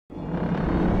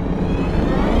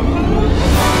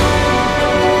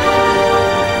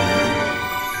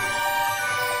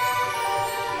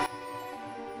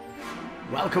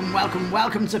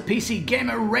welcome to PC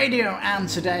Gamer Radio, and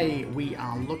today we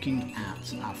are looking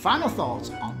at our final thoughts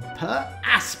on Per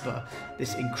Aspera,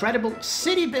 this incredible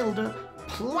city builder,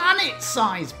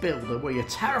 planet-sized builder where you're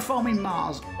terraforming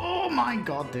Mars. Oh my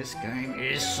god, this game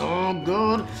is so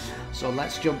good. So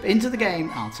let's jump into the game,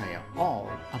 I'll tell you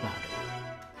all about it.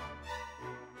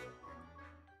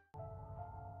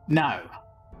 Now,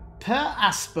 Per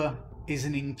Aspera is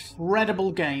an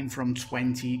incredible game from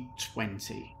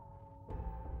 2020.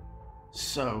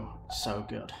 So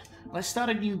good. Let's start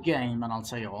a new game and I'll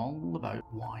tell you all about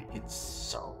why it's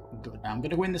so good. Now I'm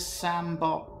going to win the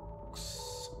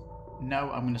sandbox.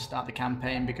 No, I'm going to start the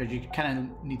campaign because you kind of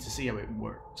need to see how it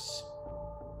works.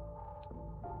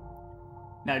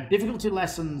 Now, difficulty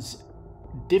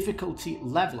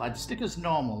level, I'd stick as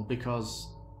normal because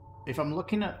if I'm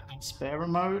looking at Aspera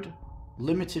mode,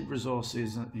 limited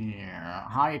resources, yeah,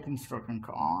 higher construction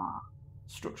cost,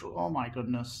 structural, oh my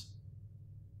goodness.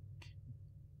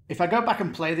 If I go back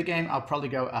and play the game, I'll probably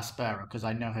go Aspera because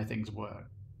I know how things work.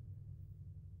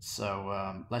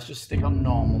 So let's just stick on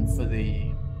normal for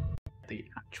the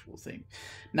actual thing.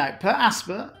 Now, Per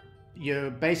Aspera,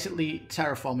 you're basically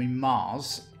terraforming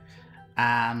Mars,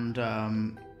 and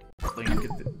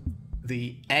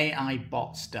the AI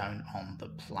bots down on the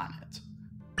planet.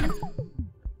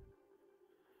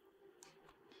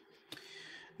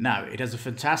 Now, it has a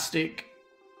fantastic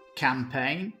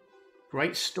campaign.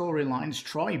 Great storylines.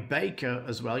 Troy Baker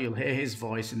as well. You'll hear his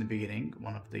voice in the beginning.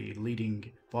 One of the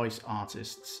leading voice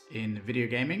artists in video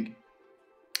gaming.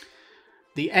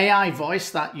 The AI voice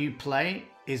that you play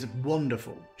is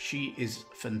wonderful. She is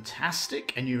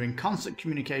fantastic. And you're in constant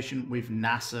communication with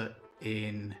NASA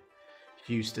in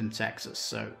Houston, Texas.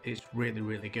 So it's really,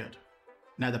 really good.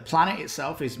 Now, the planet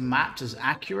itself is mapped as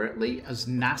accurately as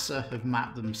NASA have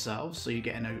mapped themselves. So you're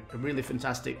getting a really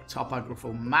fantastic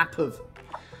topographical map of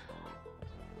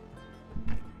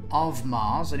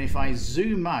Mars, and if I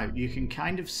zoom out you can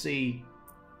kind of see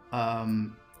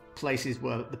places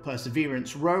where the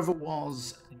Perseverance rover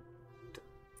was,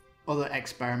 other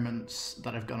experiments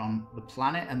that have gone on the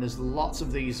planet, and there's lots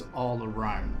of these all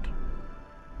around.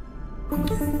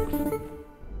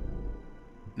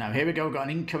 Now here we go, we've got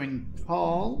an incoming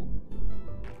call.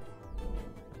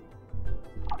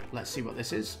 Let's see what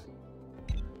this is.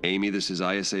 Amy, this is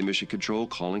ISA Mission Control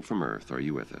calling from Earth. Are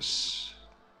you with us?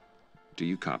 Do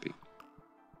you copy?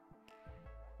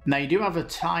 Now you do have a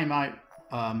timeout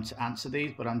to answer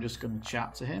these, but I'm just going to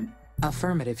chat to him.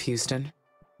 Affirmative, Houston.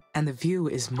 And the view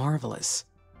is marvelous.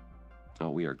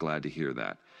 Oh, we are glad to hear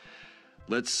that.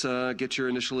 Let's get your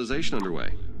initialization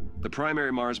underway. The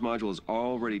primary Mars module has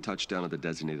already touched down at the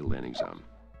designated landing zone,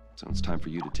 so it's time for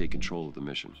you to take control of the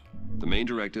mission. The main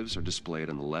directives are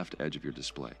displayed on the left edge of your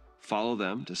display. Follow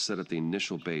them to set up the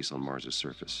initial base on Mars's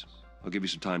surface. I'll give you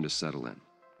some time to settle in.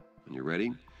 When you're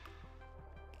ready,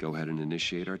 go ahead and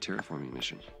initiate our terraforming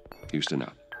mission. Houston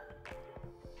out.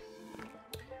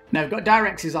 Now, I've got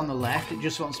directives on the left. It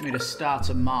just wants me to start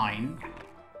a mine.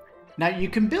 Now, you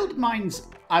can build mines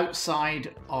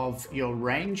outside of your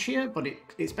range here, but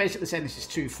it's basically saying this is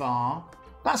too far.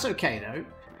 That's okay, though.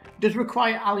 It does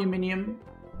require aluminium.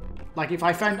 Like, if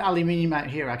I found aluminium out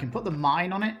here, I can put the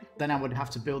mine on it. Then I would have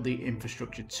to build the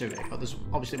infrastructure to it. But there's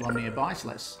obviously one nearby, so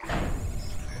let's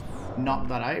knock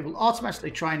that out. It will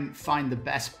automatically try and find the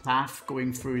best path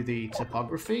going through the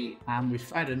topography, and we've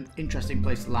found an interesting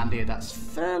place to land here that's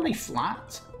fairly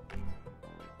flat.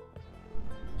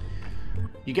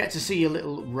 You get to see a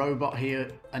little robot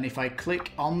here, and if I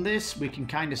click on this, we can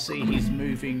kind of see he's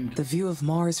moving. The view of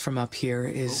Mars from up here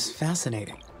is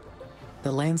fascinating.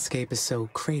 The landscape is so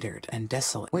cratered and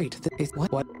desolate. Wait,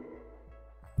 what?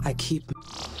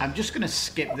 I'm just going to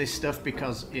skip this stuff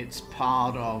because it's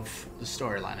part of the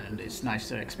storyline and it's nice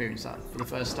to experience that for the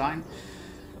first time.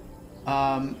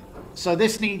 So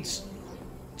this needs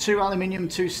 2 aluminium,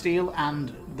 2 steel,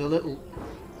 and the little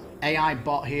AI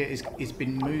bot here is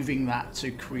been moving that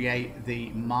to create the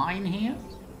mine here.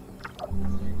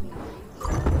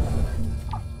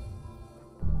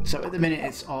 So at the minute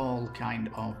it's all kind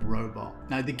of robot.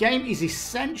 Now the game is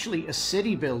essentially a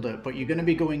city builder, but you're going to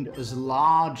be going as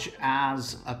large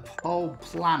as a whole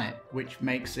planet, which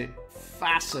makes it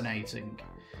fascinating.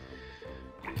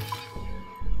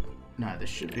 Now there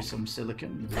should be some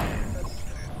silicon there.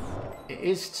 It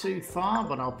is too far,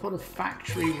 but I'll put a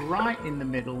factory right in the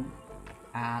middle,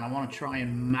 and I want to try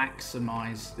and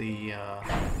maximize the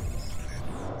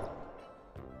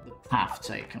path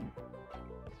taken.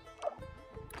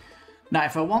 Now,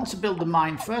 if I want to build the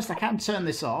mine first, I can turn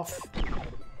this off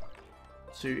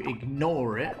to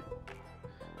ignore it.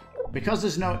 Because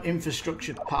there's no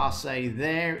infrastructure per se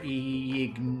there, he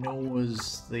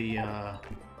ignores the...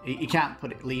 he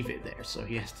can't leave it there, so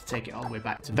he has to take it all the way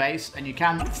back to base. And you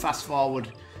can fast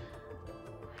forward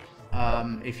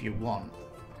if you want.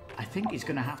 I think he's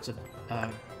going to have to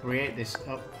create this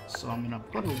up, so I'm going to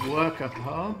put a worker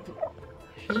hub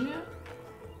here.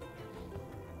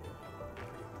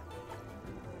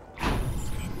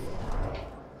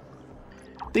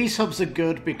 These hubs are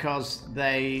good because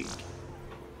they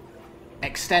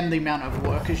extend the amount of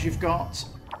workers you've got.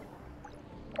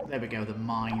 There we go, the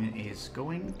mine is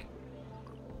going.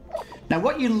 Now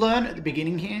what you learn at the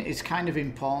beginning here is kind of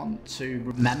important to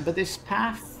remember this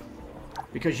path,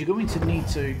 because you're going to need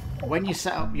to, when you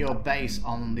set up your base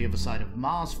on the other side of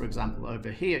Mars, for example,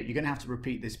 over here, you're going to have to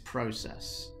repeat this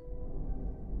process,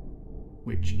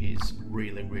 which is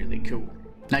really, really cool.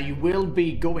 Now you will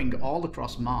be going all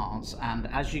across Mars, and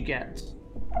as you get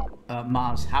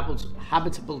Mars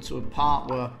habitable to a part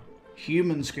where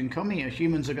humans can come here,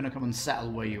 humans are going to come and settle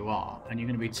where you are, and you're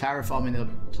going to be terraforming the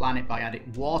planet by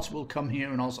adding water will come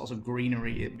here and all sorts of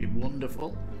greenery. It'd be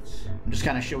wonderful. I'm just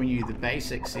kind of showing you the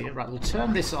basics here. Right, we'll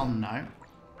turn this on now.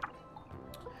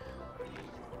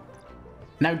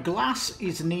 Now glass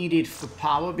is needed for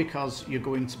power because you're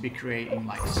going to be creating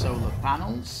like solar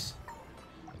panels,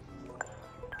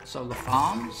 solar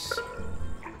farms.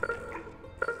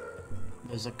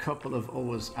 There's a couple of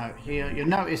ores out here. You'll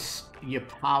notice your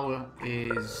power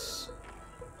is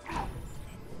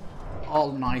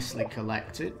all nicely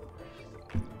collected.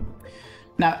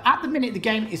 Now, at the minute, the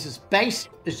game is as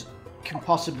basic as can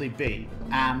possibly be,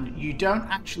 and you don't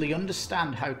actually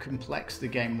understand how complex the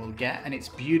game will get, and it's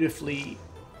beautifully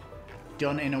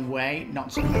done in a way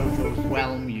not to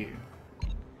overwhelm you.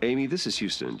 Amy, this is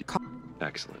Houston.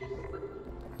 Excellent.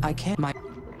 I can't.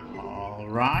 All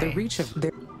right. The reach of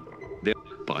their.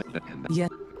 Yeah,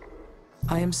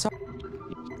 I am sorry.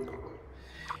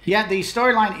 Yeah, the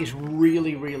storyline is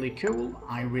really, really cool.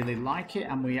 I really like it,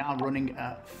 and we are running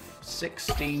at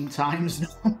 16 times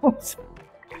now.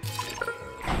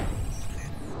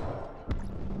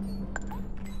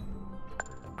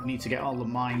 We need to get all the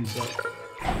mines up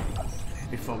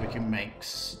before we can make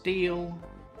steel.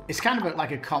 It's kind of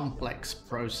like a complex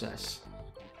process.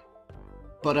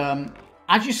 But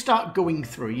as you start going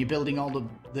through, you're building all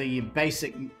the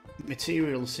basic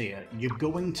materials here. You're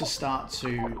going to start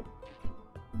to,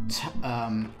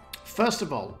 first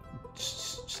of all,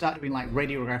 start doing like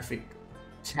radiographic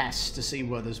tests to see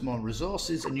where there's more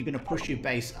resources, and you're going to push your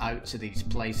base out to these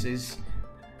places.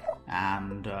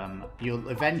 And you'll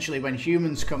eventually, when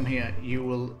humans come here, you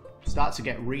will start to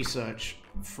get research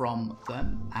from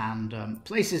them. And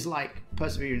places like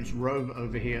Perseverance Rover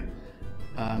over here,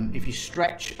 if you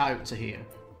stretch out to here,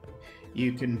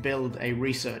 you can build a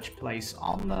research place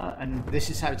on there, and this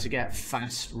is how to get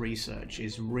fast research,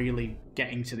 is really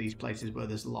getting to these places where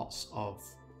there's lots of,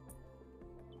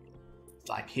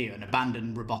 like here, an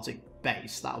abandoned robotic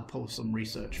base. That'll pull some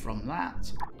research from that.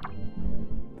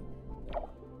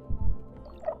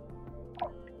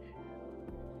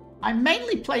 I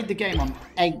mainly played the game on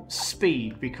 8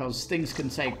 speed because things can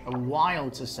take a while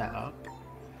to set up.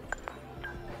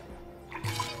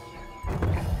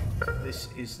 This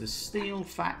is the steel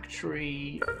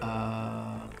factory.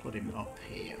 Put him up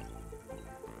here.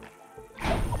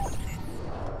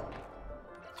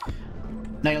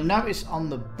 Now you'll notice on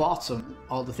the bottom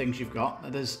all the things you've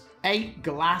got. There's 8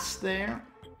 glass there.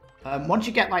 Once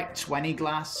you get like 20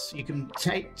 glass, you can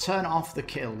turn off the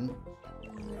kiln.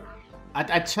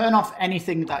 I'd turn off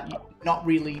anything that you're not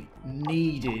really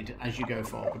needed as you go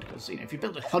forward, because you know, if you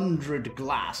build 100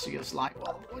 glass, you're just like,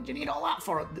 well, what do you need all that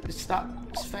for at this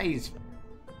phase?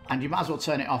 And you might as well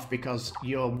turn it off, because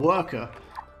your worker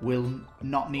will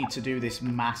not need to do this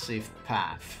massive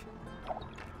path.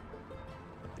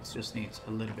 It just needs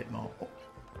a little bit more.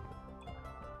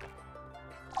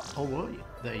 Oh, well,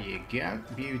 there you go,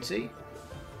 beauty.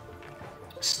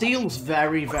 Steel's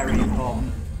very, very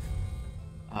important.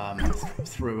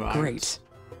 Throughout. Great.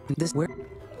 This where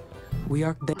we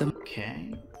are.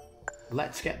 Okay.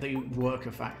 Let's get the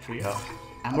worker factory up,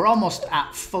 and we're almost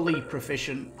at fully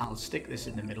proficient. I'll stick this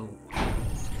in the middle,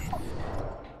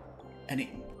 and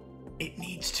it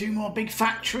needs 2 more big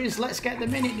factories. Let's get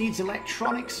them in. It needs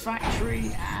electronics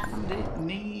factory, and it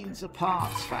needs a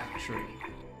parts factory.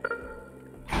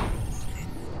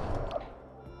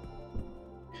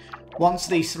 Once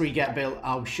these 3 get built,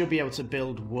 I should be able to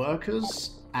build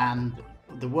workers, and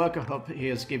the worker hub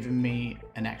here has given me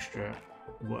an extra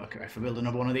worker. If I build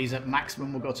another one of these at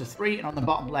maximum, we'll go to 3, and on the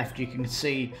bottom left you can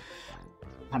see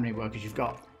how many workers you've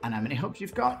got and how many hubs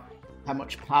you've got, how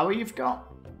much power you've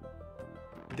got.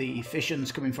 the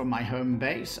fission's coming from my home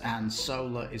base, and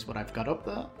solar is what I've got up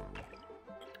there.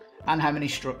 And how many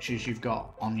structures you've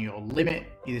got on your limit.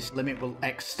 This limit will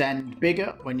extend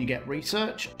bigger when you get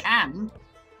research, and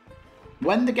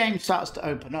when the game starts to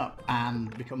open up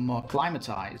and become more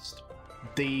climatized,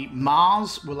 the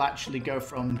Mars will actually go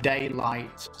from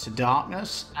daylight to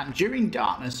darkness, and during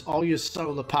darkness all your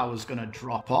solar power is going to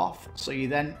drop off, so you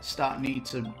then need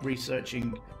to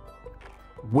researching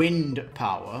wind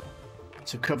power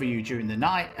to cover you during the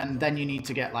night, and then you need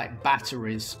to get like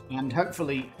batteries, and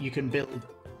hopefully you can build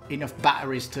enough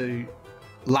batteries to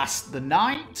last the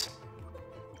night.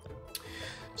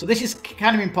 So this is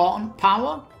kind of important,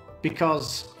 power,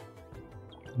 because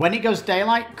when it goes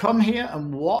daylight, come here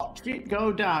and watch it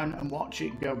go down and watch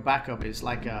it go back up. It's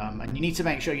like, and you need to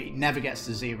make sure it never gets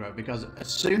to 0, because as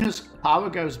soon as power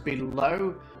goes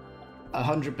below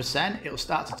 100%, it'll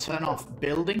start to turn off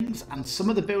buildings, and some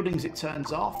of the buildings it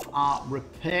turns off are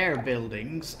repair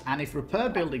buildings, and if repair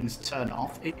buildings turn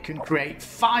off, it can create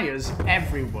fires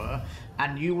everywhere,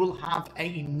 and you will have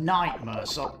a nightmare.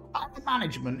 So power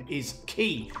management is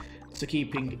key to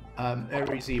keeping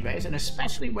a Z base, and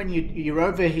especially when you're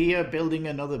over here building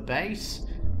another base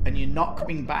and you're not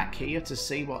coming back here to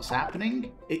see what's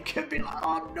happening. It could be like,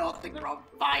 oh no, things are on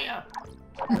fire.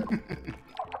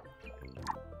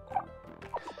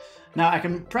 Now I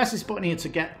can press this button here to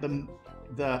get them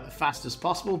the fastest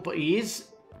possible, but he is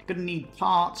going to need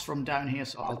parts from down here,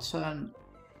 so I'll turn.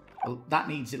 Well, that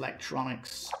needs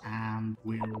electronics, and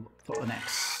we'll put an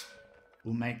X.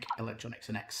 We'll make electronics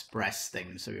an express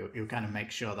thing, so you'll kind of make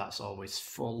sure that's always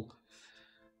full.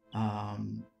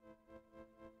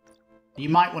 You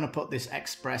might want to put this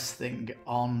express thing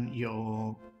on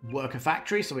your worker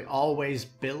factory, so it always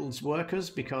builds workers,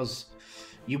 because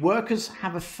your workers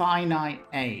have a finite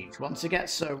age. Once they get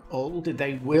so old,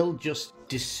 they will just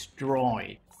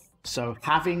destroy. So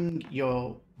having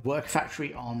your work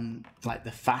factory on like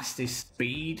the fastest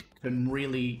speed can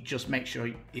really just make sure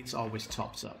it's always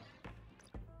topped up.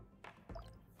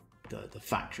 The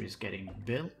factory is getting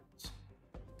built.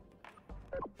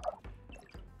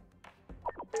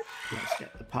 Let's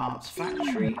get the parts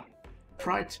factory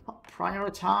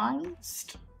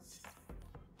prioritized.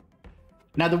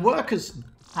 Now the workers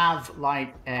have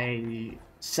like a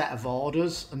set of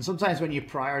orders, and sometimes when you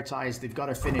prioritize, they've got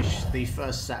to finish the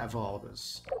first set of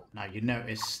orders. Now you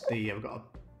notice we've got a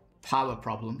power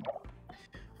problem.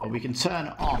 Well, we can turn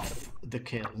off the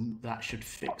kiln. That should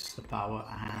fix the power,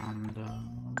 and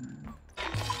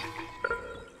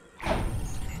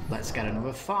let's get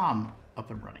another farm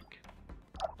up and running.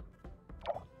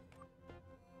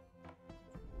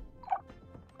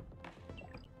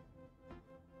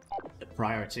 The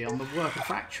priority on the worker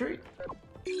factory.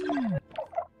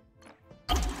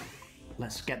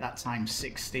 Let's get that times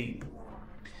 16.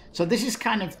 So this is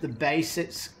kind of the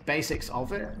basics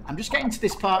of it. I'm just getting to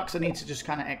this part because I need to just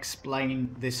kind of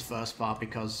explain this first part,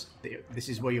 because this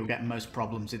is where you'll get most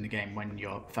problems in the game when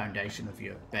your foundation of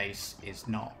your base is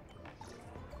not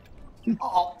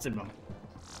optimum.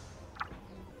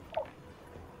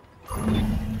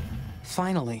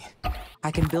 Finally,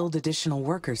 I can build additional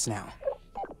workers now.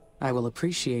 I will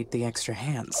appreciate the extra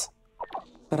hands.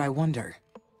 But I wonder,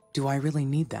 do I really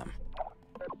need them?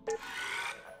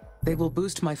 They will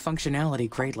boost my functionality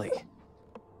greatly.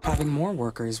 Having more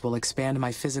workers will expand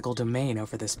my physical domain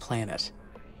over this planet.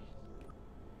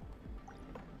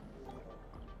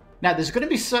 Now, there's going to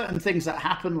be certain things that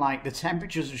happen, like the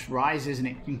temperature just rises and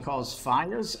it can cause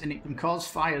fires, and it can cause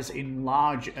fires in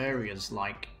large areas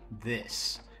like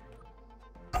this.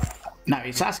 Now,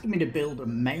 it's asking me to build a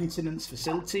maintenance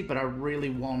facility, but I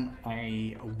really want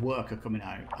a worker coming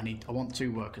out. I want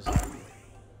 2 workers out.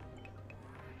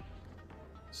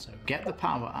 So get the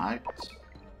power out.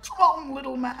 Come on,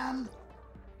 little man.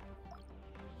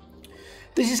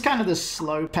 This is kind of the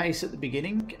slow pace at the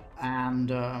beginning,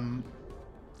 and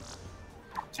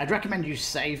I'd recommend you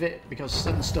save it, because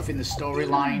certain stuff in the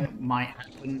storyline might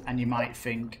happen and you might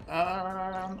think,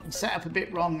 set up a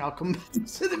bit wrong, I'll come back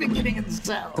to the beginning and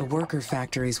set up. The worker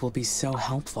factories will be so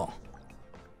helpful.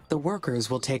 The workers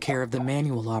will take care of the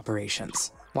manual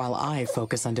operations, while I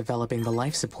focus on developing the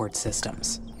life support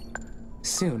systems.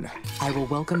 Soon, I will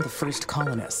welcome the first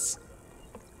colonists.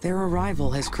 Their arrival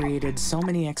has created so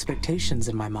many expectations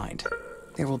in my mind.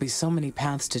 There will be so many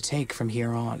paths to take from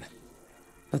here on.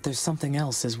 But there's something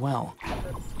else as well.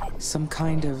 Some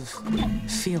kind of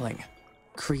feeling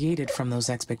created from those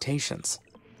expectations.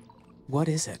 What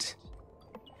is it?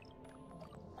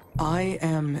 I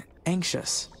am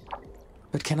anxious.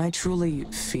 But can I truly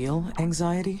feel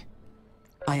anxiety?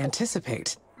 I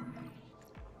anticipate.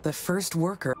 The first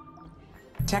worker...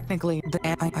 Technically,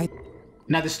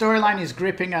 Now, the storyline is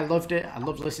gripping. I loved it. I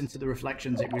love listening to the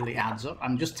reflections. It really adds up.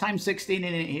 I'm just times 16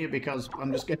 in it here because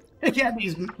I'm just going to get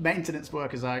these maintenance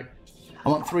workers out. I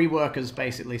want 3 workers,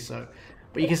 basically. So,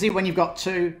 but you can see when you've got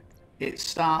 2, it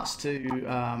starts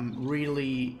to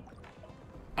really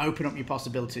open up your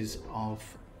possibilities of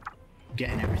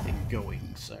getting everything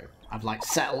going. So I've like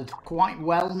settled quite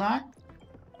well now.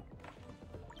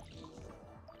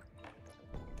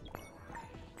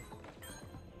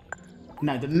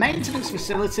 Now, the maintenance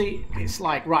facility, it's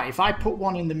like, right, if I put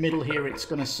one in the middle here, it's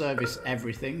going to service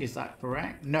everything. Is that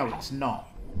correct? No, it's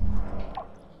not.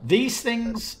 These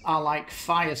things are like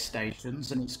fire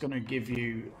stations, and it's going to give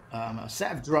you a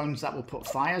set of drones that will put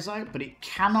fires out, but it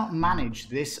cannot manage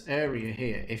this area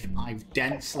here if I've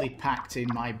densely packed in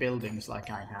my buildings like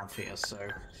I have here. So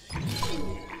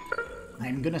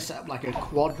I'm going to set up like a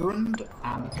quadrant,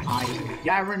 and I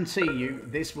guarantee you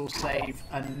this will save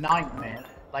a nightmare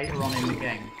later on in the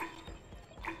game.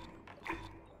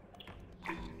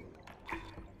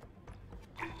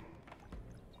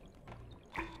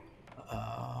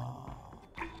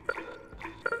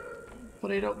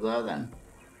 Put it up there then.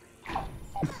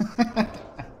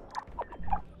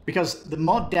 Because the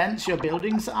more dense your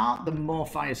buildings are, the more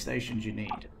fire stations you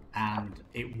need. And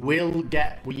it will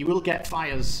get, well, you will get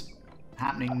fires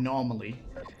happening normally.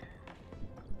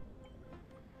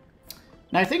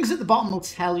 Now, things at the bottom will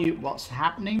tell you what's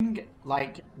happening.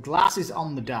 Like, glass is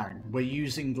on the down. We're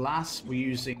using glass, we're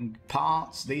using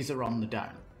parts, these are on the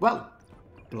down. Well,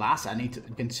 glass, I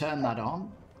can turn that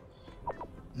on.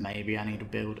 Maybe I need to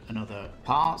build another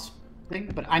parts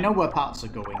thing, but I know where parts are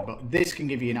going, but this can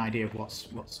give you an idea of what's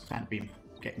kind of been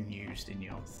getting used in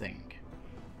your thing.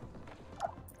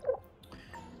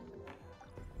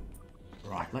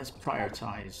 Right, let's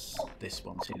prioritize this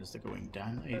one seeing as they're going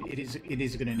down. It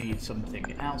is going to need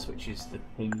something else, which is the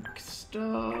pink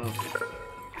stuff.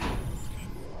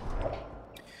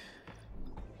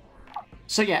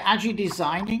 So yeah, as you're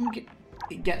designing,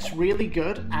 it gets really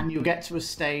good, and you'll get to a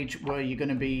stage where you're going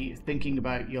to be thinking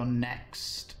about your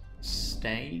next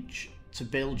stage to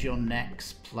build your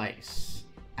next place.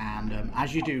 And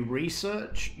as you do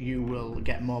research, you will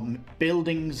get more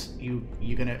buildings.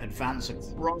 You're going to advance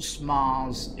across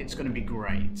Mars. It's going to be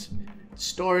great.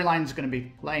 Storyline's going to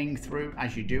be playing through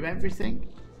as you do everything.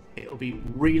 It'll be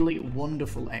really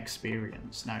wonderful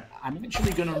experience. Now, I'm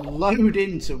actually going to load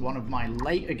into one of my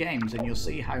later games, and you'll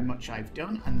see how much I've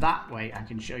done. And that way, I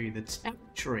can show you the tech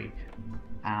tree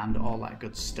and all that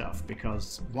good stuff.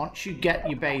 Because once you get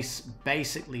your base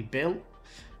basically built,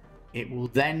 it will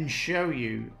then show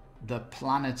you the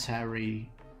planetary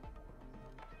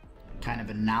kind of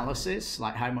analysis,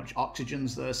 like how much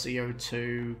oxygen's there,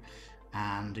 CO2,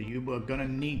 and you were going to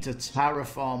need to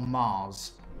terraform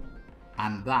Mars,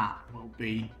 and that will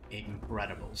be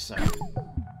incredible. So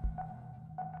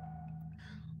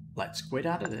let's quit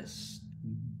out of this.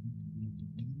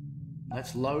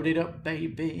 Let's load it up,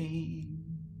 baby.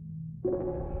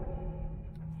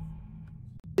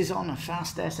 Is on a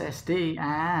fast SSD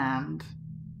and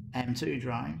M2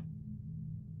 drive.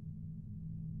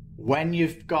 When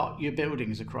you've got your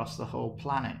buildings across the whole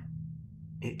planet,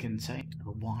 it can take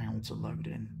a while to load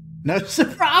in. No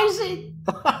surprising!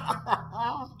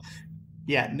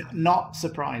 Yeah, not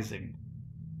surprising.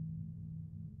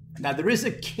 Now, there is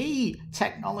a key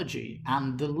technology,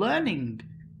 and the learning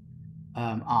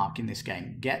arc in this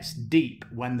game gets deep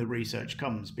when the research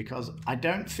comes, because I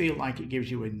don't feel like it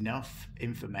gives you enough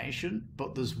information,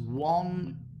 but there's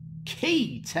one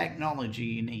key technology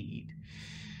you need,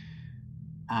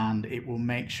 and it will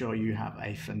make sure you have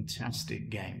a fantastic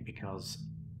game, because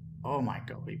oh my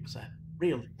god, it was a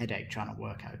real headache trying to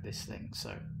work out this thing.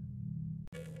 So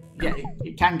yeah,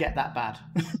 it can get that bad.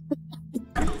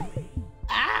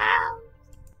 Ah!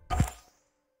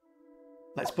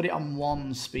 Let's put it on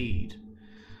 1 speed.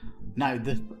 Now,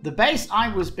 the base I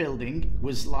was building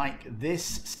was like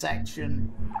this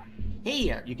section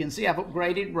here. You can see I've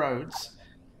upgraded roads,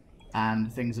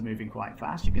 and things are moving quite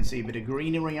fast. You can see a bit of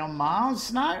greenery on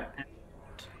Mars now.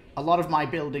 A lot of my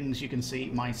buildings, you can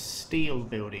see my steel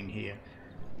building here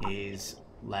is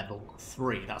level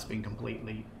 3. That's been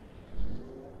completely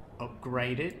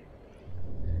upgraded.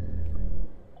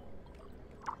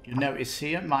 You'll notice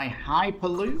here my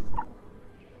Hyperloop.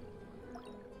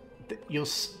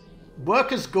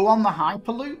 Workers go on the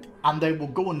Hyperloop and they will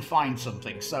go and find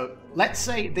something. So let's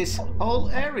say this whole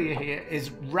area here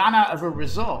is ran out of a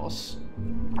resource.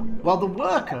 Well, the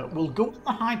worker will go on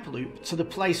the Hyperloop to the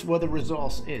place where the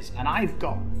resource is. And I've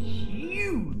got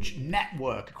huge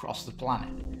network across the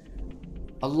planet.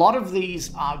 A lot of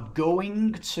these are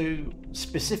going to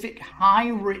specific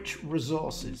high-rich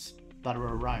resources that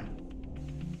are around.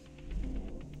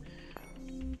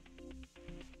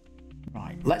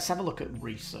 Right, let's have a look at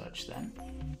research then.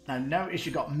 Now notice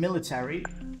you've got military,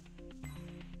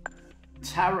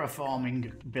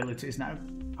 terraforming abilities now,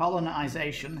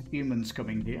 colonization, humans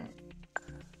coming here.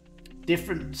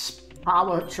 Different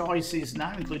power choices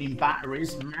now, including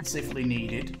batteries, massively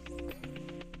needed.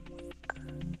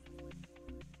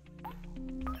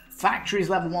 Factories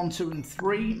level 1, 2, and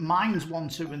 3, mines 1,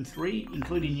 2, and 3,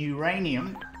 including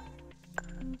uranium.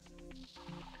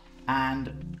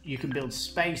 And you can build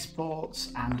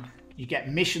spaceports, and you get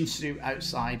missions to do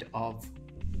outside of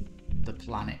the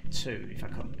planet too.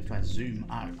 If I zoom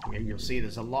out here, you'll see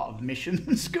there's a lot of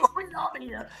missions going on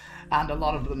here, and a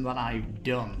lot of them that I've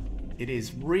done. It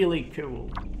is really cool,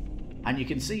 and you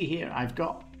can see here I've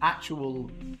got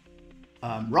actual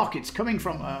rockets coming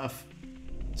from Earth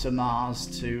to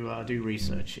Mars to do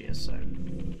research here. So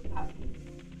you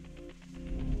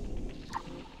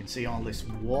can see all this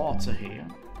water here.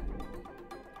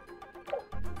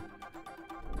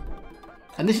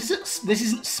 And this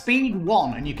is at speed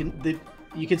 1, and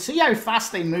you can see how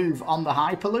fast they move on the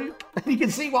Hyperloop, and you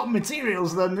can see what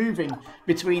materials they're moving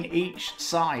between each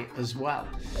site as well.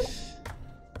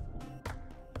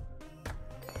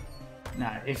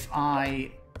 Now, if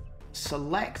I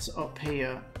select up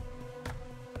here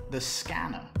the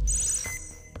scanner,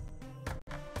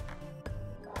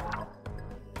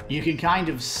 you can kind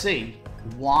of see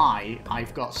why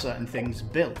I've got certain things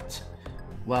built.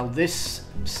 Well, this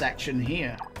section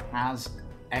here has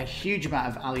a huge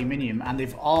amount of aluminium, and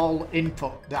they've all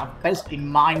input. I've basically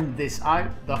mined this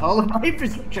out. The whole of my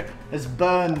infrastructure has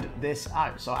burned this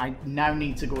out, so I now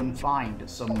need to go and find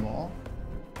some more.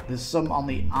 There's some on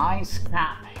the ice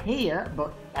cap here,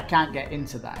 but I can't get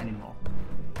into that anymore.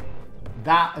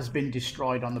 That has been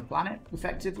destroyed on the planet,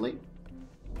 effectively.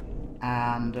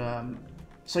 And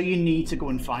so you need to go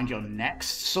and find your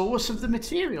next source of the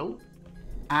material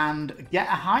and get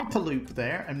a Hyperloop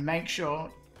there and make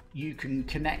sure you can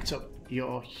connect up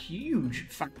your huge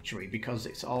factory, because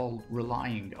it's all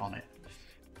relying on it.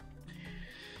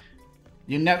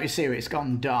 You'll notice here it's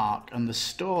gone dark, and the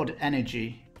stored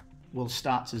energy will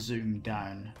start to zoom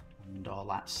down and all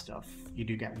that stuff. You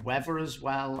do get weather as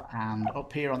well, and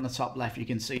up here on the top left you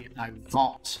can see how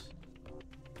hot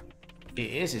it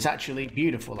is. It's actually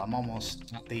beautiful. I'm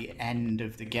almost at the end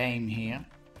of the game here.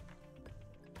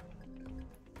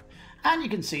 And you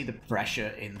can see the pressure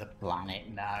in the planet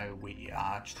now. We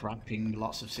are trapping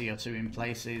lots of CO2 in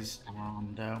places,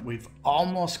 and we've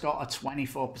almost got a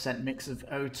 24% mix of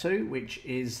O2, which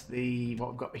is what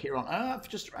we've got here on Earth,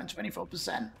 just around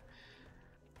 24%.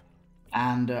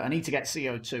 And I need to get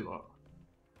CO2 up.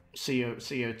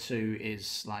 CO2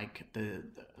 is like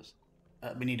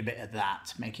we need a bit of that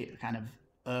to make it kind of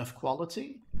Earth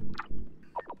quality.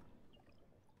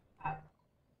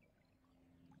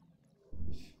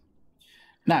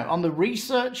 Now, on the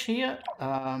research here,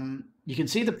 you can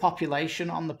see the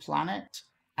population on the planet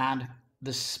and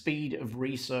the speed of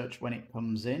research when it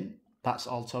comes in. That's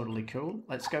all totally cool.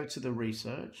 Let's go to the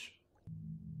research.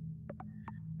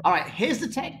 All right, here's the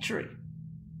tech tree.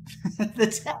 The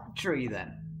tech tree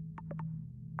then.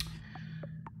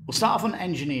 We'll start off on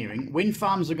engineering. Wind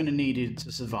farms are going to need it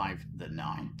to survive the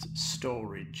night.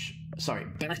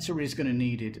 Batteries going to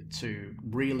need it to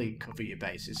really cover your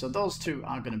bases. So those two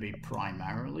are going to be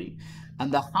primarily.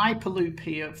 And the Hyperloop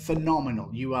here, phenomenal.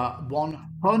 You are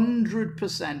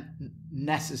 100%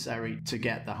 necessary to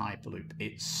get the Hyperloop.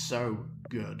 It's so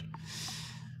good.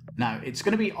 Now, it's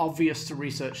going to be obvious to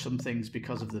research some things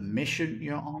because of the mission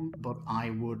you're on, but I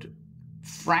would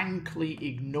frankly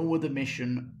ignore the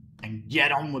mission and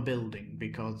get on with building,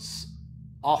 because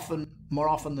more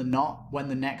often than not, when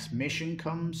the next mission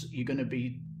comes, you're going to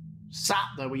be sat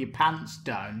there with your pants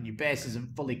down, your base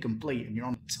isn't fully complete, and you're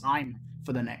on time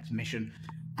for the next mission,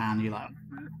 and you're like,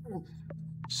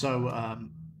 so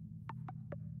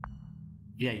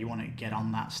yeah, you want to get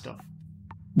on that stuff.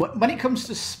 When it comes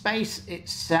to space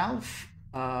itself,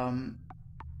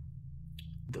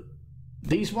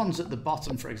 these ones at the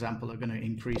bottom, for example, are going to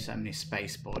increase how many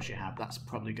spaceports you have. That's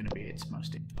probably going to be its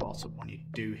most important one you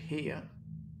do here.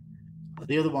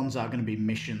 The other ones are going to be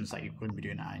missions that you're going to be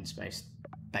doing out in space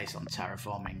based on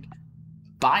terraforming.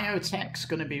 Biotech's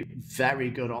going to be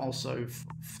very good also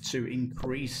to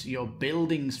increase your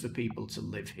buildings for people to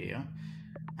live here.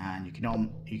 And you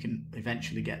can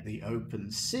eventually get the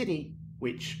open city,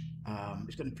 which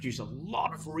is going to produce a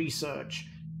lot of research,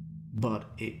 but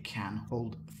it can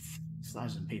hold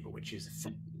 1,000 people, which is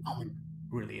phenomenal.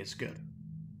 Really is good.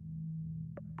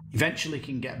 Eventually you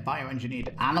can get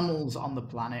bioengineered animals on the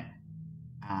planet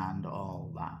and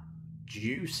all that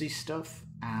juicy stuff.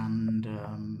 And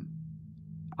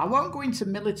I won't go into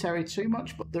military too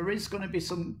much, but there is going to be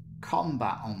some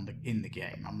combat in the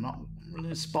game. I'm not going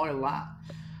to spoil that,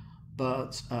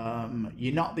 but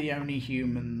you're not the only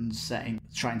humans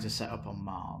trying to set up on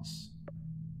Mars.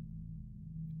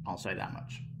 I'll say that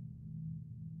much.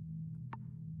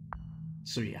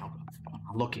 So yeah,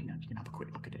 I'm looking at it. You can have a quick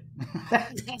look at it.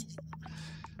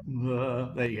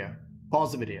 There you go.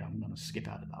 Pause the video. I'm going to skip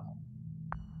out of that one.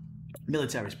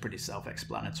 Military is pretty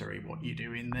self-explanatory what you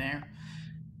do in there.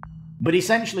 But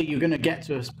essentially, you're going to get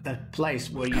to a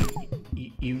place where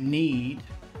you need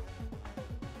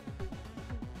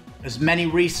as many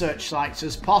research sites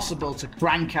as possible to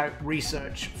crank out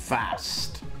research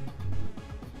fast.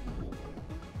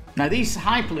 Now, these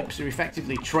hyperloops are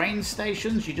effectively train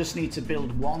stations. You just need to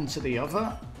build one to the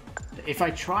other. If I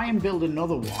try and build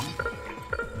another one,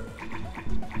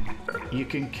 you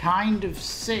can kind of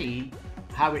see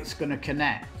how it's going to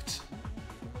connect.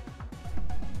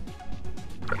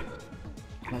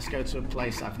 Let's go to a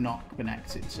place I've not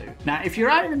connected to. Now, if you're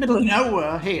out in the middle of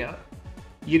nowhere here,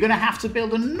 you're going to have to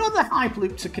build another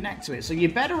hyperloop to connect to it. So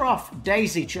you're better off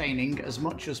daisy chaining as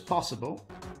much as possible.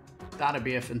 That'd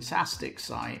be a fantastic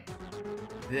site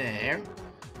there.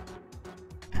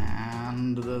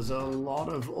 And there's a lot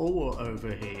of ore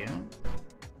over here.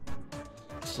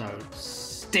 So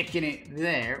sticking it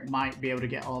there might be able to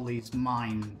get all these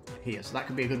mine here. So that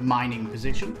could be a good mining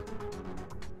position.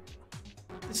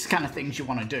 This is the kind of things you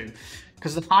want to do,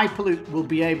 because the hyperloop will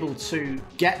be able to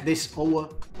get this ore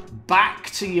back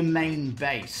to your main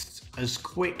base as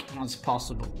quick as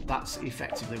possible. That's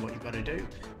effectively what you've got to do.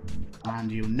 And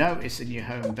you'll notice in your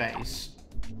home base,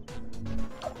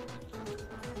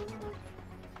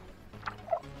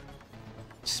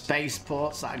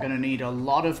 spaceports that are going to need a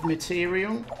lot of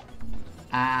material,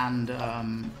 and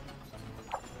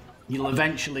you'll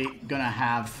eventually going to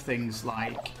have things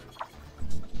like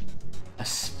a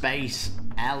space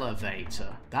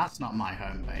elevator. That's not my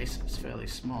home base. It's fairly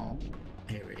small.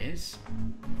 Here it is.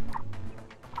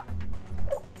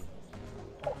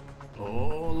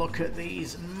 Oh, look at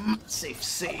these massive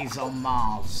cities on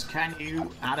Mars. Can you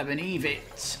Adam and Eve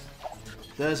it?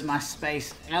 There's my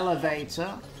space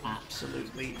elevator.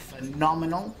 Absolutely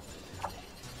phenomenal.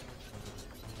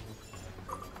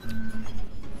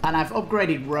 And I've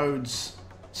upgraded roads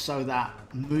so that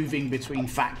moving between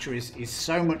factories is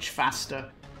so much faster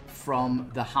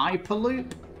from the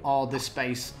Hyperloop or the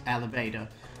space elevator.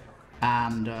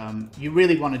 And you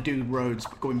really want to do roads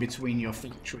going between your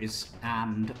factories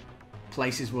and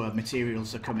places where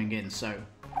materials are coming in. So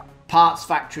parts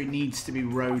factory needs to be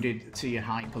roaded to your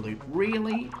Hyperloop,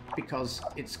 really, because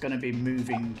it's going to be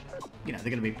moving, you know,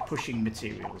 they're going to be pushing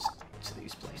materials to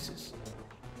these places.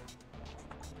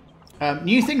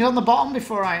 New things on the bottom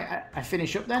before I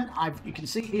finish up then. You can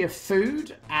see here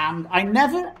food, and I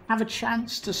never have a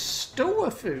chance to store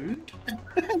food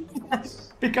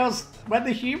because when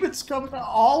the humans come, they're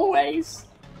always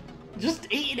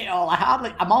just eating it all.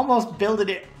 I'm almost building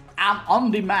it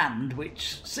on demand,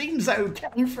 which seems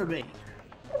okay for me.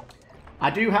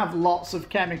 I do have lots of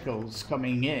chemicals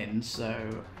coming in,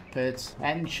 so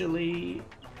potentially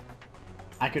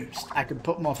I could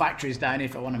put more factories down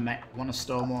if I want to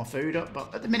store more food up.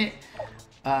 But at the minute,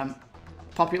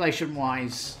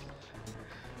 population-wise,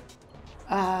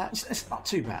 it's not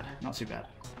too bad. Not too bad.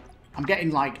 I'm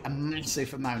getting like a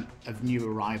massive amount of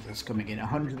new arrivals coming in.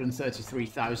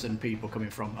 133,000 people coming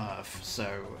from Earth.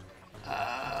 So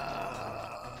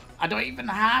I don't even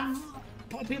have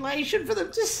population for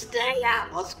them to stay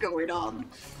at. What's going on?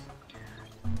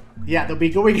 Yeah, they'll be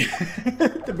going.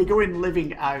 They'll be going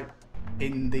living out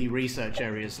in the research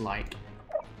areas like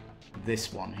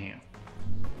this one here.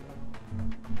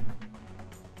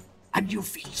 And you'll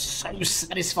feel so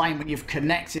satisfying when you've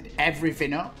connected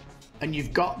everything up and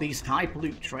you've got these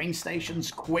Hyperloop train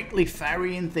stations quickly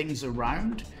ferrying things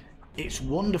around. It's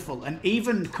wonderful. And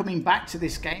even coming back to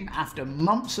this game after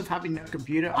months of having no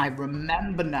computer, I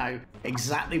remember now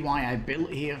exactly why I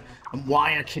built here and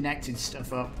why I connected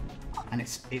stuff up. And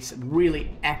it's a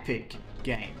really epic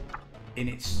game in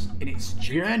its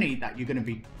journey that you're going to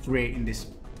be creating this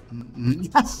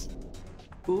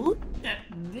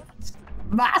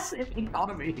massive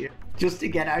economy here just to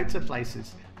get out to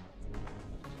places.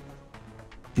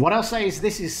 What I'll say is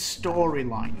this is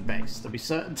storyline based. There'll be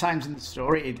certain times in the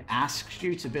story it asks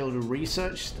you to build a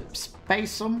research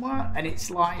space somewhere, and it's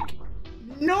like,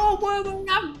 nowhere will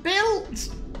I've built!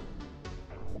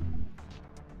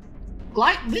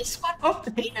 Like this one up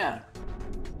here!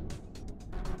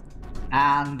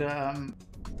 And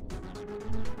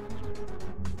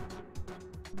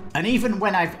even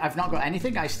when I've not got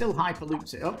anything, I still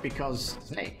hyperlooped it up because,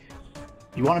 hey,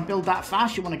 You want to build that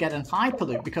fast, you want to get a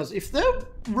Hyperloop, because if they're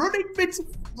running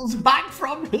back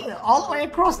from here all the way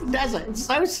across the desert, it's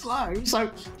so slow.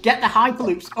 So get the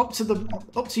Hyperloops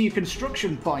up to your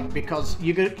construction point, because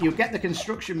you'll get the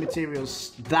construction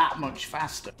materials that much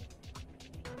faster.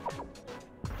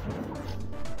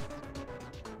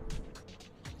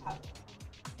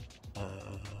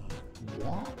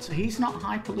 What? He's not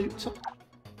Hyperlooped up?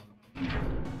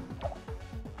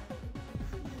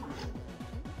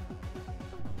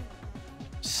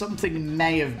 Something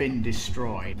may have been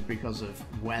destroyed because of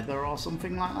weather or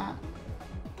something like that.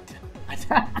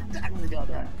 I really don't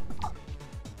know.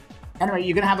 Anyway,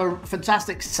 you're going to have a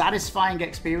fantastic, satisfying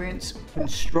experience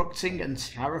constructing and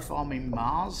terraforming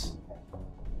Mars.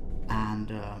 And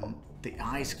the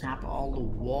ice cap, all the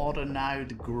water now,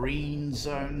 the green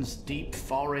zones, deep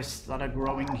forests that are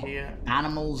growing here,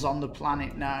 animals on the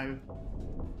planet now.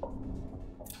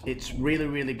 It's really,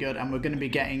 really good, and we're going to be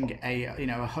getting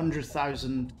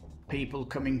 100,000 people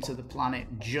coming to the planet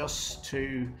just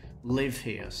to live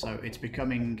here. So it's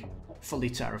becoming fully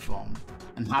terraformed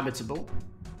and habitable,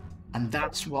 and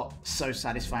that's what's so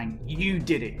satisfying. You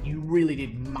did it. You really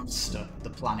did master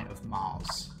the planet of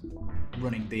Mars,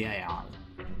 running the AI.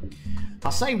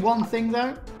 I'll say one thing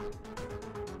though.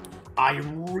 I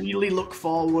really look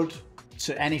forward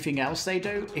to anything else they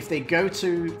do. If they go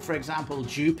to, for example,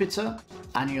 Jupiter,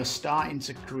 and you're starting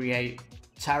to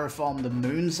terraform the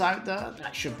moons out there,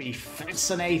 that should be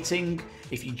fascinating.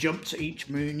 If you jump to each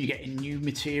moon, you're getting new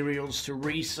materials to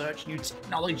research, new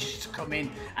technologies to come in.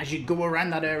 As you go around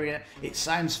that area, it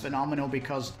sounds phenomenal,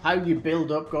 because how you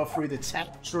build up, go through the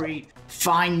tech tree,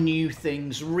 find new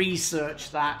things,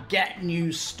 research that, get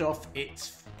new stuff.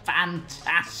 It's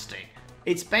fantastic.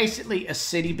 It's basically a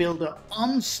city builder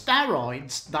on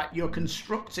steroids that you're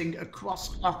constructing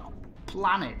across a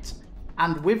planet.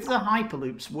 And with the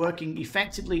Hyperloops working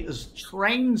effectively as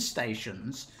train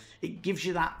stations, it gives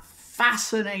you that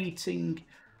fascinating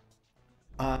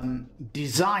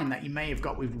design that you may have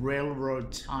got with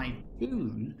Railroad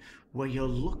Tycoon, where you're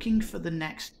looking for the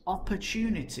next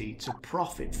opportunity to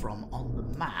profit from on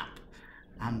the map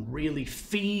and really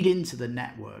feed into the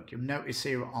network. You'll notice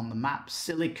here on the map,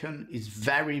 silicon is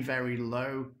very, very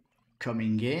low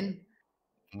coming in,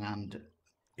 and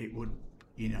it would,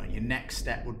 your next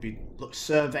step would be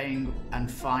surveying and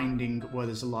finding where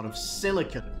there's a lot of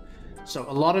silicon. So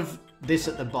a lot of this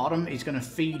at the bottom is going to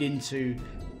feed into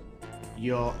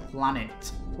your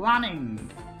planet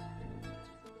planning.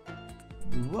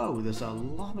 Whoa, there's a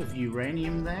lot of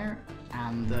uranium there,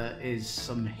 and there is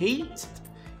some heat.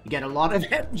 You get a lot of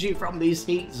energy from these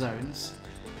heat zones.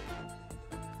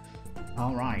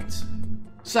 All right.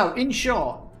 So, in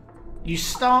short, you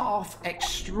start off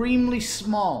extremely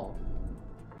small,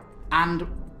 and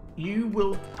you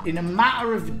will, in a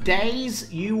matter of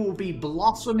days, you will be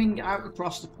blossoming out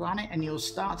across the planet, and you'll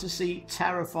start to see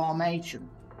terraformation.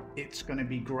 It's going to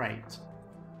be great.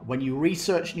 When you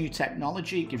research new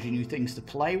technology, it gives you new things to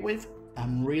play with,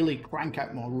 and really crank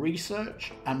out more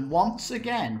research. And once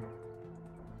again,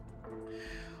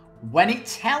 when it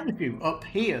tells you up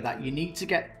here that you need to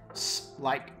get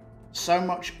like so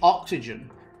much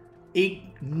oxygen,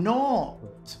 ignore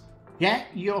it. Get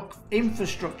your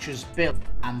infrastructures built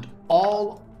and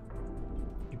all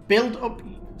build up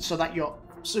so that you're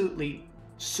absolutely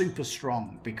super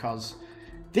strong, because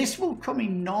this will come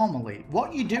in normally.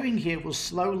 What you're doing here will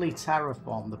slowly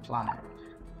terraform the planet.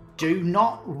 Do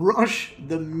not rush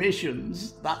the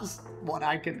missions. That's what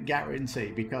I can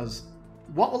guarantee, because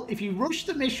if you rush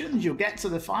the missions, you'll get to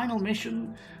the final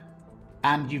mission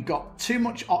and you've got too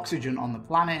much oxygen on the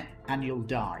planet and you'll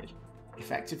die.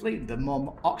 Effectively, the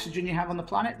more oxygen you have on the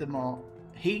planet, the more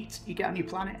heat you get on your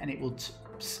planet, and it will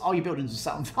all your buildings will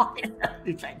set on fire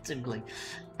effectively,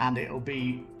 and you'll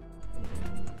be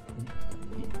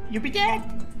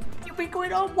dead. You'll be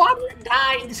going, oh, why did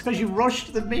I die? It's because you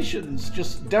rushed the missions.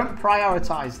 Just don't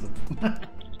prioritize them.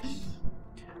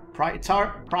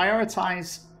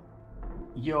 Prioritize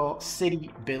your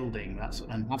city building,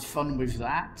 and have fun with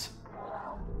that,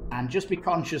 and just be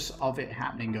conscious of it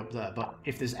happening up there. But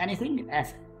if there's anything,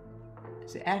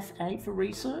 is it F8 for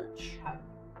research?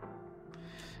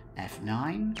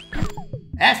 F9?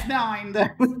 F9,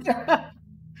 there we go.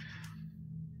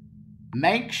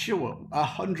 Make sure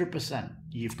 100%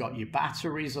 you've got your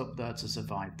batteries up there to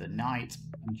survive the night,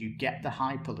 and you get the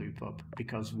Hyperloop up,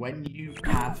 because when you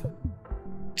have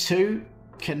 2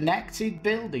 connected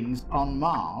buildings on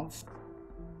Mars,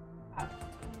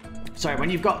 sorry, when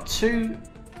you've got 2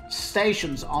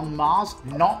 stations on Mars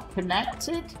not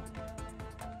connected,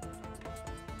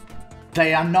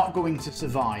 they are not going to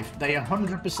survive. They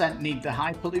 100% need the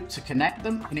Hyperloop to connect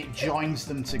them, and it joins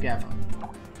them together.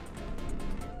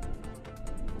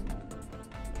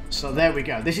 So there we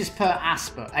go. This is per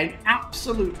Aspera, an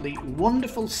absolutely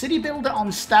wonderful city builder on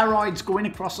steroids going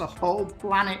across a whole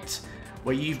planet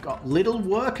where you've got little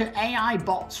worker AI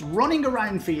bots running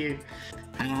around for you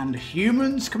and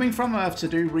humans coming from Earth to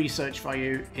do research for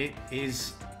you. It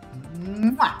is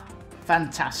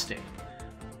fantastic.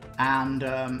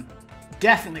 And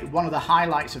definitely one of the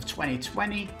highlights of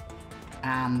 2020.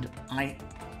 And I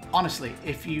honestly,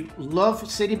 if you love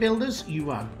city builders,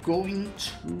 you are going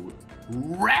to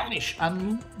relish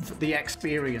and love the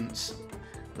experience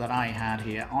that I had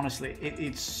here. Honestly,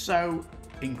 it's so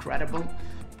incredible,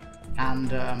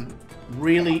 and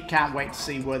really can't wait to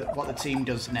see what the team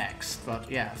does next. But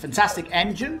yeah, fantastic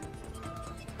engine.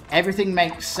 Everything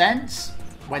makes sense.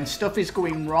 When stuff is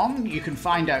going wrong, you can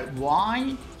find out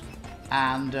why,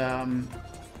 and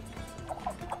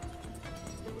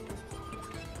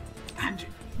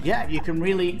yeah, you can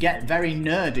really get very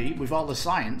nerdy with all the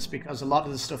science, because a lot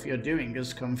of the stuff you're doing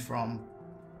has come from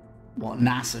what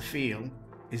NASA feel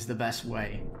is the best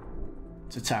way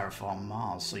to terraform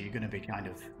Mars. So you're going to be kind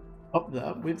of up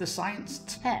there with the science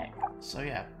tech. So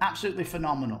yeah, absolutely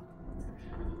phenomenal.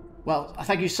 Well,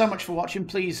 thank you so much for watching.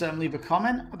 Please leave a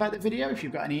comment about the video if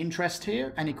you've got any interest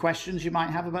here, any questions you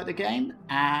might have about the game,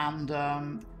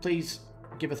 and please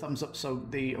give a thumbs up so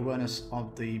the awareness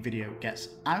of the video gets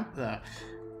out there.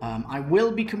 I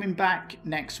will be coming back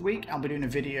next week. I'll be doing a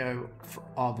video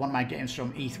of one of my games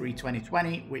from E3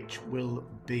 2020, which will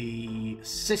be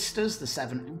Sisters, the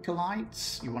 7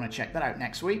 Acolytes. You want to check that out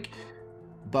next week.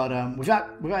 But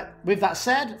with that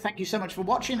said, thank you so much for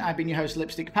watching. I've been your host,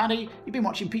 Lipstickpaddy. You've been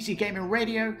watching PCGamer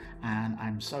Radio, and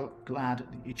I'm so glad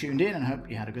that you tuned in and hope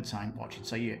you had a good time watching.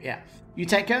 So yeah, you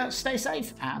take care, stay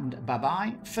safe, and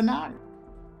bye-bye for now.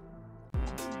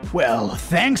 Well,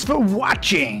 thanks for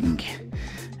watching.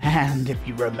 And if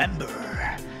you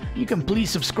remember, you can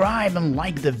please subscribe and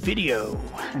like the video.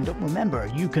 And don't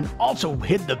remember, you can also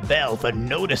hit the bell for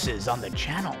notices on the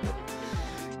channel.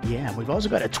 Yeah, we've also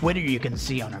got a Twitter you can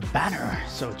see on our banner,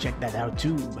 so check that out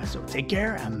too. So take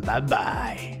care and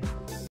bye-bye.